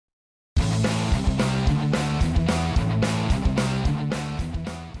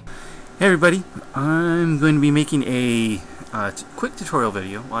Hey everybody, I'm going to be making a quick tutorial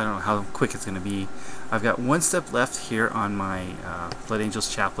video. Well, I don't know how quick it's going to be. I've got one step left here on my Blood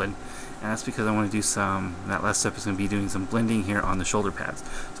Angels Chaplain, and that's because I want to do that last step is going to be doing some blending here on the shoulder pads.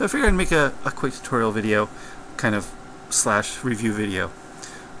 So I figured I'd make a quick tutorial video, kind of / review video.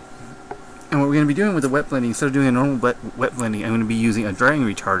 And what we're going to be doing with the wet blending, instead of doing a normal wet blending, I'm going to be using a drying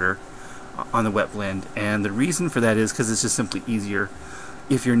retarder on the wet blend. And the reason for that is because it's just simply easier.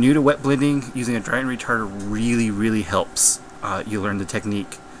 If you're new to wet blending, using a drying retarder really helps you learn the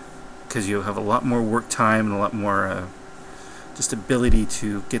technique, because you have a lot more work time and a lot more just ability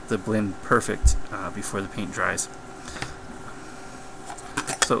to get the blend perfect before the paint dries.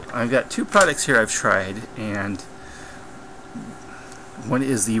 So I've got two products here I've tried, and one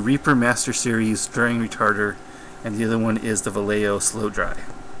is the Reaper Master Series drying retarder, and the other one is the Vallejo Slow-Dry.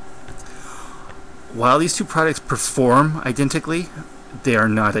 While these two products perform identically, they are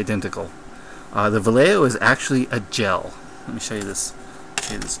not identical. The Vallejo is actually a gel. Let me show you this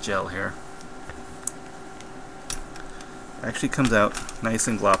gel here. It actually comes out nice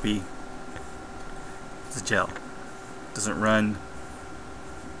and gloppy. It's a gel. Doesn't run.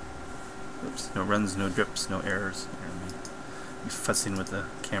 Oops, no runs, no drips, no errors. I'm fussing with the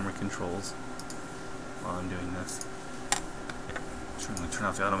camera controls while I'm doing this. I'm going to turn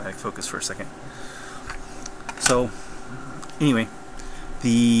off the automatic focus for a second. So, anyway,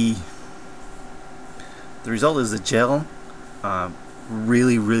 the result is the gel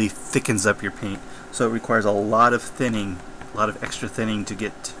really thickens up your paint, so it requires a lot of thinning, a lot of extra thinning to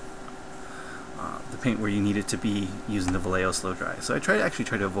get the paint where you need it to be using the Vallejo Slow-Dry. So I actually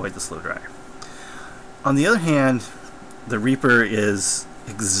try to avoid the Slow-Dry. On the other hand, the Reaper is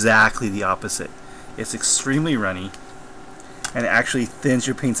exactly the opposite. It's extremely runny, and it actually thins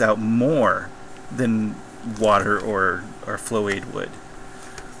your paints out more than water or flow aid would.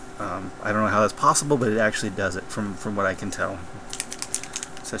 I don't know how that's possible, but it actually does it from what I can tell.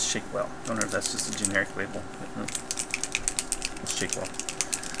 It says shake well. I don't know if that's just a generic label. It's shake well.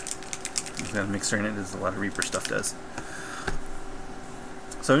 You've got a mixer in it, as a lot of Reaper stuff does.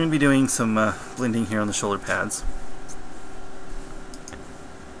 So I'm going to be doing some blending here on the shoulder pads.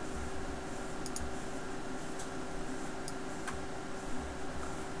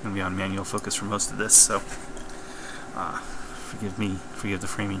 I'm going to be on manual focus for most of this, so forgive the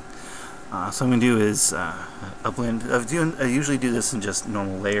framing. So I'm going to do is a blend. I usually do this in just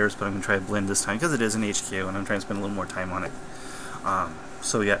normal layers, but I'm going to try to blend this time because it is an HQ and I'm trying to spend a little more time on it.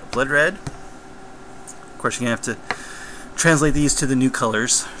 So we got blood red. Of course, you're going to have to translate these to the new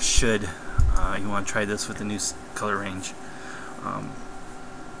colors should you want to try this with the new color range.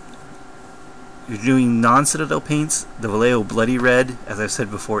 You're doing non-Citadel paints. The Vallejo Bloody Red, as I've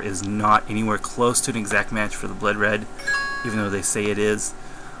said before, is not anywhere close to an exact match for the Blood Red, even though they say it is.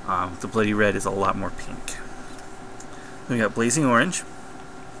 The Bloody Red is a lot more pink. Then we got Blazing Orange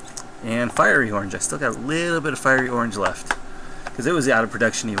and Fiery Orange. I still got a little bit of Fiery Orange left, because it was out of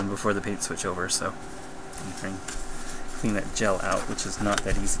production even before the paint switch over, so I'm trying to clean that gel out, which is not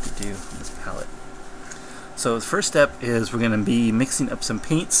that easy to do on this palette. So the first step is we're going to be mixing up some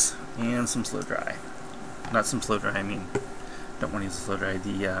paints and some slow dry. Not some slow dry, I mean, don't want to use the slow dry,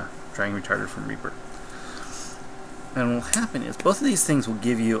 the drying retarder from Reaper. And what will happen is both of these things will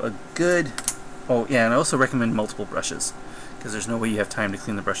give you a good, oh yeah, and I also recommend multiple brushes, because there's no way you have time to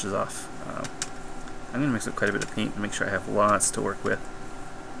clean the brushes off. I'm going to mix up quite a bit of paint to make sure I have lots to work with.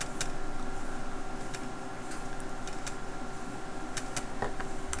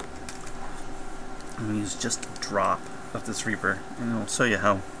 I'm going to use just a drop of this Reaper, and I'll show you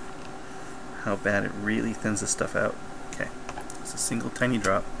how bad it really thins this stuff out. Okay, it's a single tiny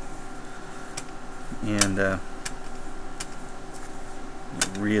drop, and it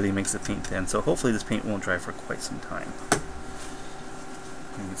really makes the paint thin. So hopefully this paint won't dry for quite some time.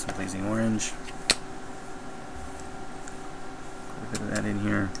 I'm going to get some Blazing Orange. Put a bit of that in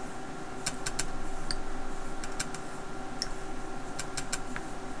here.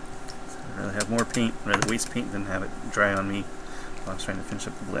 I'd rather have more paint, rather waste paint than have it dry on me while I'm trying to finish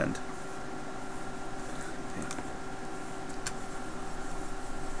up the blend. Okay.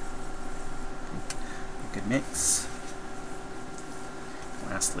 Good mix.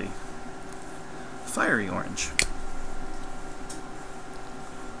 Lastly, Fiery Orange.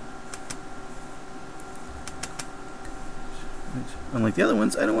 Unlike the other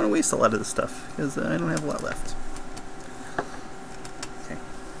ones, I don't want to waste a lot of this stuff because I don't have a lot left. Okay.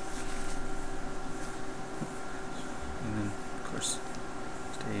 And then, of course,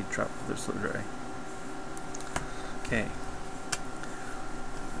 just a drop of the slow dry. Okay.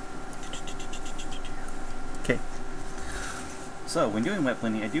 Okay. So when doing wet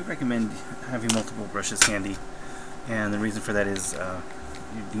blending, I do recommend having multiple brushes handy, and the reason for that is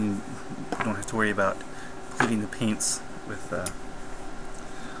you don't have to worry about polluting the paints with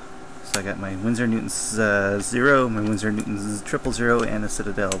so I got my Winsor Newton's 0, my Winsor Newton's 000, and a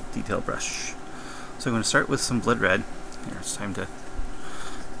Citadel detail brush. So I'm going to start with some blood red. Here, it's time to...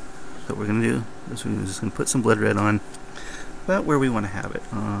 So what we're going to do is we're just going to put some blood red on about where we want to have it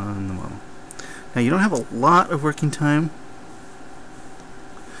on the model. Now you don't have a lot of working time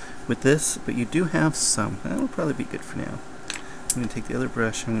with this, but you do have some. That will probably be good for now. I'm going to take the other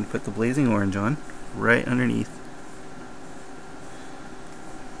brush, I'm going to put the blazing orange on right underneath.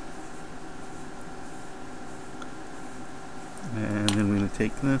 And then we're going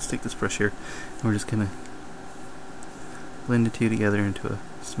to let's take this brush here, and we're just going to blend the two together into a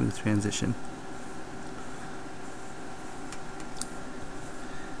smooth transition.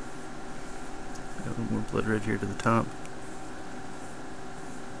 Add a little more blood red here to the top.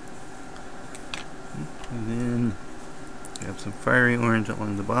 And then grab some fiery orange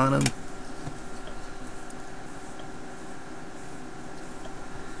along the bottom.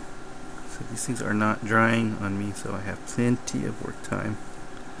 So these things are not drying on me, so I have plenty of work time.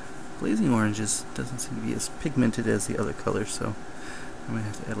 Blazing orange doesn't seem to be as pigmented as the other colors, so I'm going to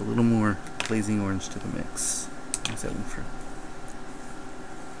have to add a little more blazing orange to the mix. Use that one for.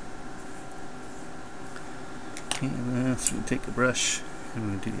 Okay, and then so we take a brush and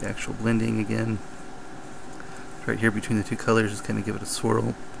we're going to do the actual blending again. Right here between the two colors, just kind of give it a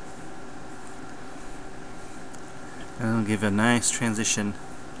swirl. And it'll give a nice transition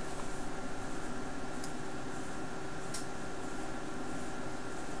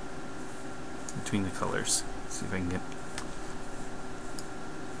between the colors. Let's see if I can get.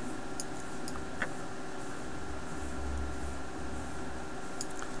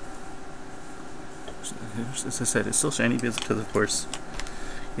 As I said, it's still shiny because of course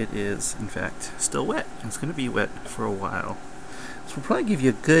it is in fact still wet. It's going to be wet for a while. So we'll probably give you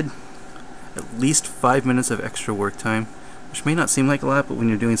a good at least 5 minutes of extra work time, which may not seem like a lot, but when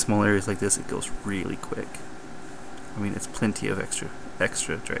you're doing small areas like this, it goes really quick. I mean, it's plenty of extra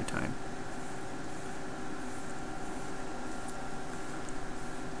dry time.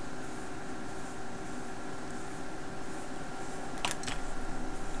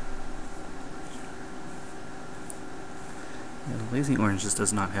 Yeah, the blazing orange just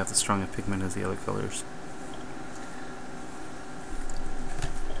does not have the strong of pigment as the other colors.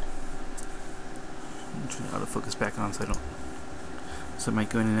 I'm trying to autofocus back on so it might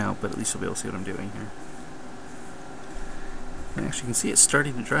go in and out, but at least you'll be able to see what I'm doing here. And actually you can see it's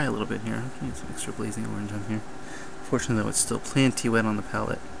starting to dry a little bit here. I'm putting some extra blazing orange on here. Fortunately though, it's still plenty wet on the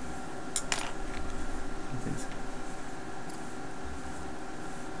palette.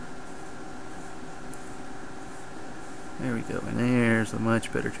 There we go, and there's a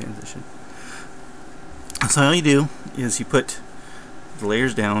much better transition. So all you do is you put the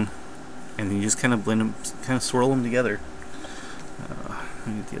layers down, and then you just kind of blend them, kind of swirl them together. Let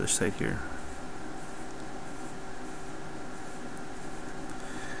me get the other side here.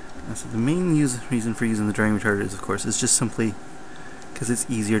 So the main reason for using the drying retarder is, of course, is just simply because it's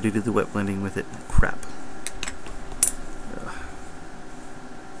easier to do the wet blending with it. Crap.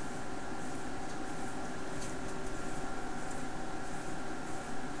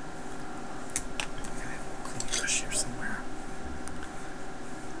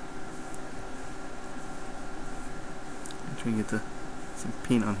 Trying to get some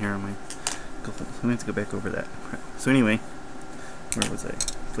paint on here on my gold. So I'm going to have to go back over that. So anyway, where was I?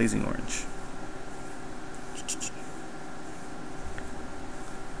 Blazing orange.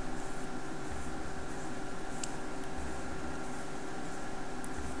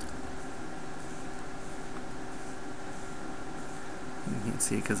 You can't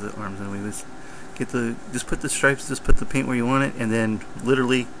see it because the arm's in the way. Just put the stripes, just put the paint where you want it, and then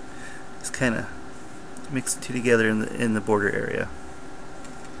literally just kind of mix the two together in the border area.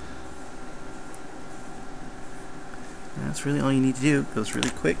 And that's really all you need to do. It goes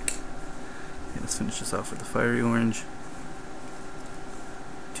really quick. Okay, let's finish this off with the fiery orange.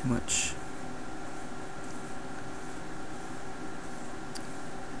 Too much.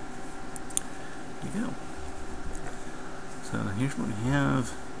 There you go. So here's what we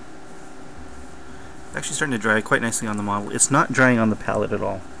have. It's actually starting to dry quite nicely on the model. It's not drying on the palette at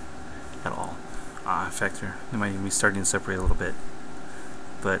all. In fact, they might even be starting to separate a little bit.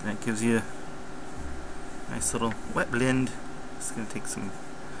 But that gives you a nice little wet blend. It's going to take some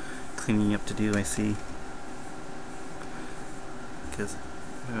cleaning up to do, I see. Because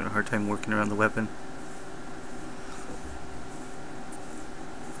I'm having a hard time working around the weapon.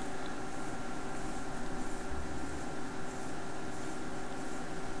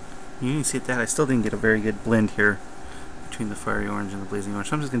 You can see that I still didn't get a very good blend here between the fiery orange and the blazing orange,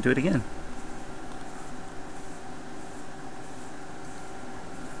 so I'm just going to do it again.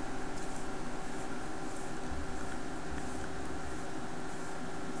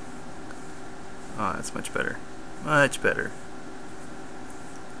 Oh, that's much better. Much better.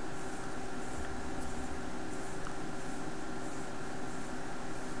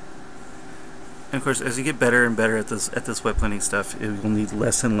 And of course, as you get better and better at this wet blending stuff, it will need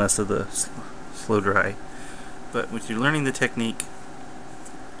less and less of the slow dry. But with you learning the technique,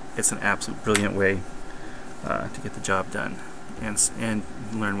 it's an absolute brilliant way to get the job done and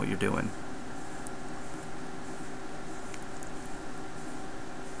learn what you're doing.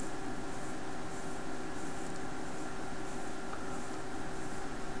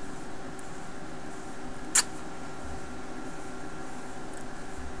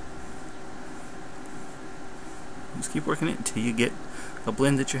 Just keep working it until you get a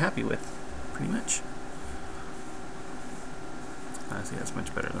blend that you're happy with, pretty much. I see that's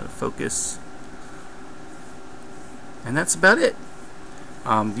much better than the focus. And that's about it.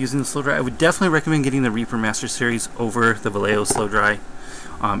 Using the slow dry, I would definitely recommend getting the Reaper Master Series over the Vallejo Slow-Dry,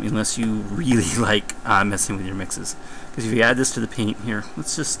 unless you really like messing with your mixes. Because if you add this to the paint here,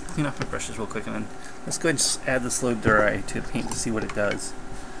 let's just clean off my brushes real quick, and then let's go ahead and just add the slow dry to the paint to see what it does,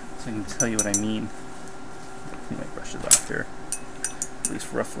 so I can tell you what I mean. Clean my brushes off here, at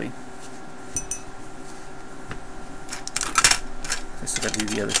least roughly. I still got to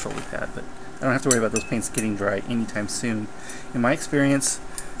do the other shoulder pad, but I don't have to worry about those paints getting dry anytime soon. In my experience,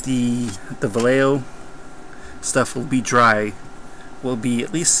 the Vallejo stuff will be dry, will be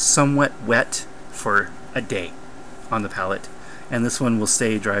at least somewhat wet for a day on the palette, and this one will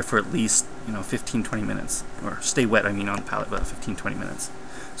stay dry for at least 15-20 minutes, or stay wet I mean on the palette about 15-20 minutes.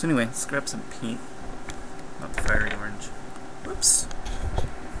 So anyway, let's grab some paint, not the fiery orange. Whoops.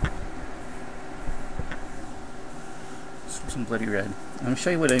 Some bloody red. I'm going to show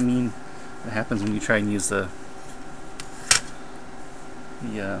you what I mean, what happens when you try and use the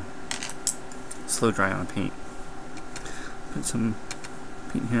slow dry on paint. Put some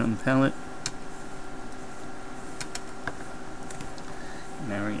paint here on the palette.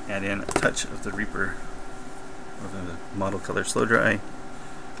 Now we're going to add in a touch of the Reaper, of the model color slow dry.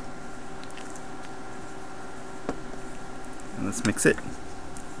 And let's mix it.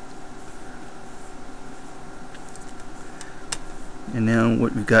 And now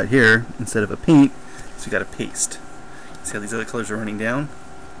what we've got here, instead of a paint, is we've got a paste. See how these other colors are running down?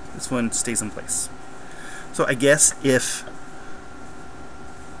 This one stays in place. So I guess if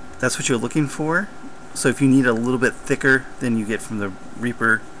that's what you're looking for, so if you need a little bit thicker than you get from the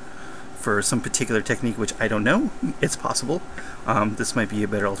Reaper for some particular technique, which I don't know, it's possible, this might be a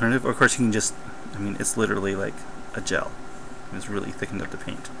better alternative. Or of course you can just, it's literally like a gel. It's really thickened up the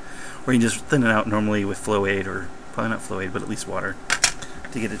paint. Or you can just thin it out normally with Flow Aid, or probably not Flow Aid, but at least water,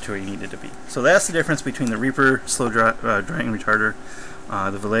 to get it to where you need it to be. So that's the difference between the Reaper Slow Dry, Drying Retarder,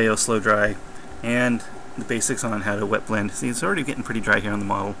 the Vallejo Slow Dry, and the basics on how to wet blend. See, it's already getting pretty dry here on the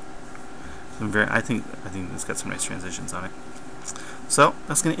model. So I think it's got some nice transitions on it. So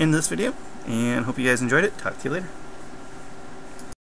that's going to end this video, and hope you guys enjoyed it. Talk to you later.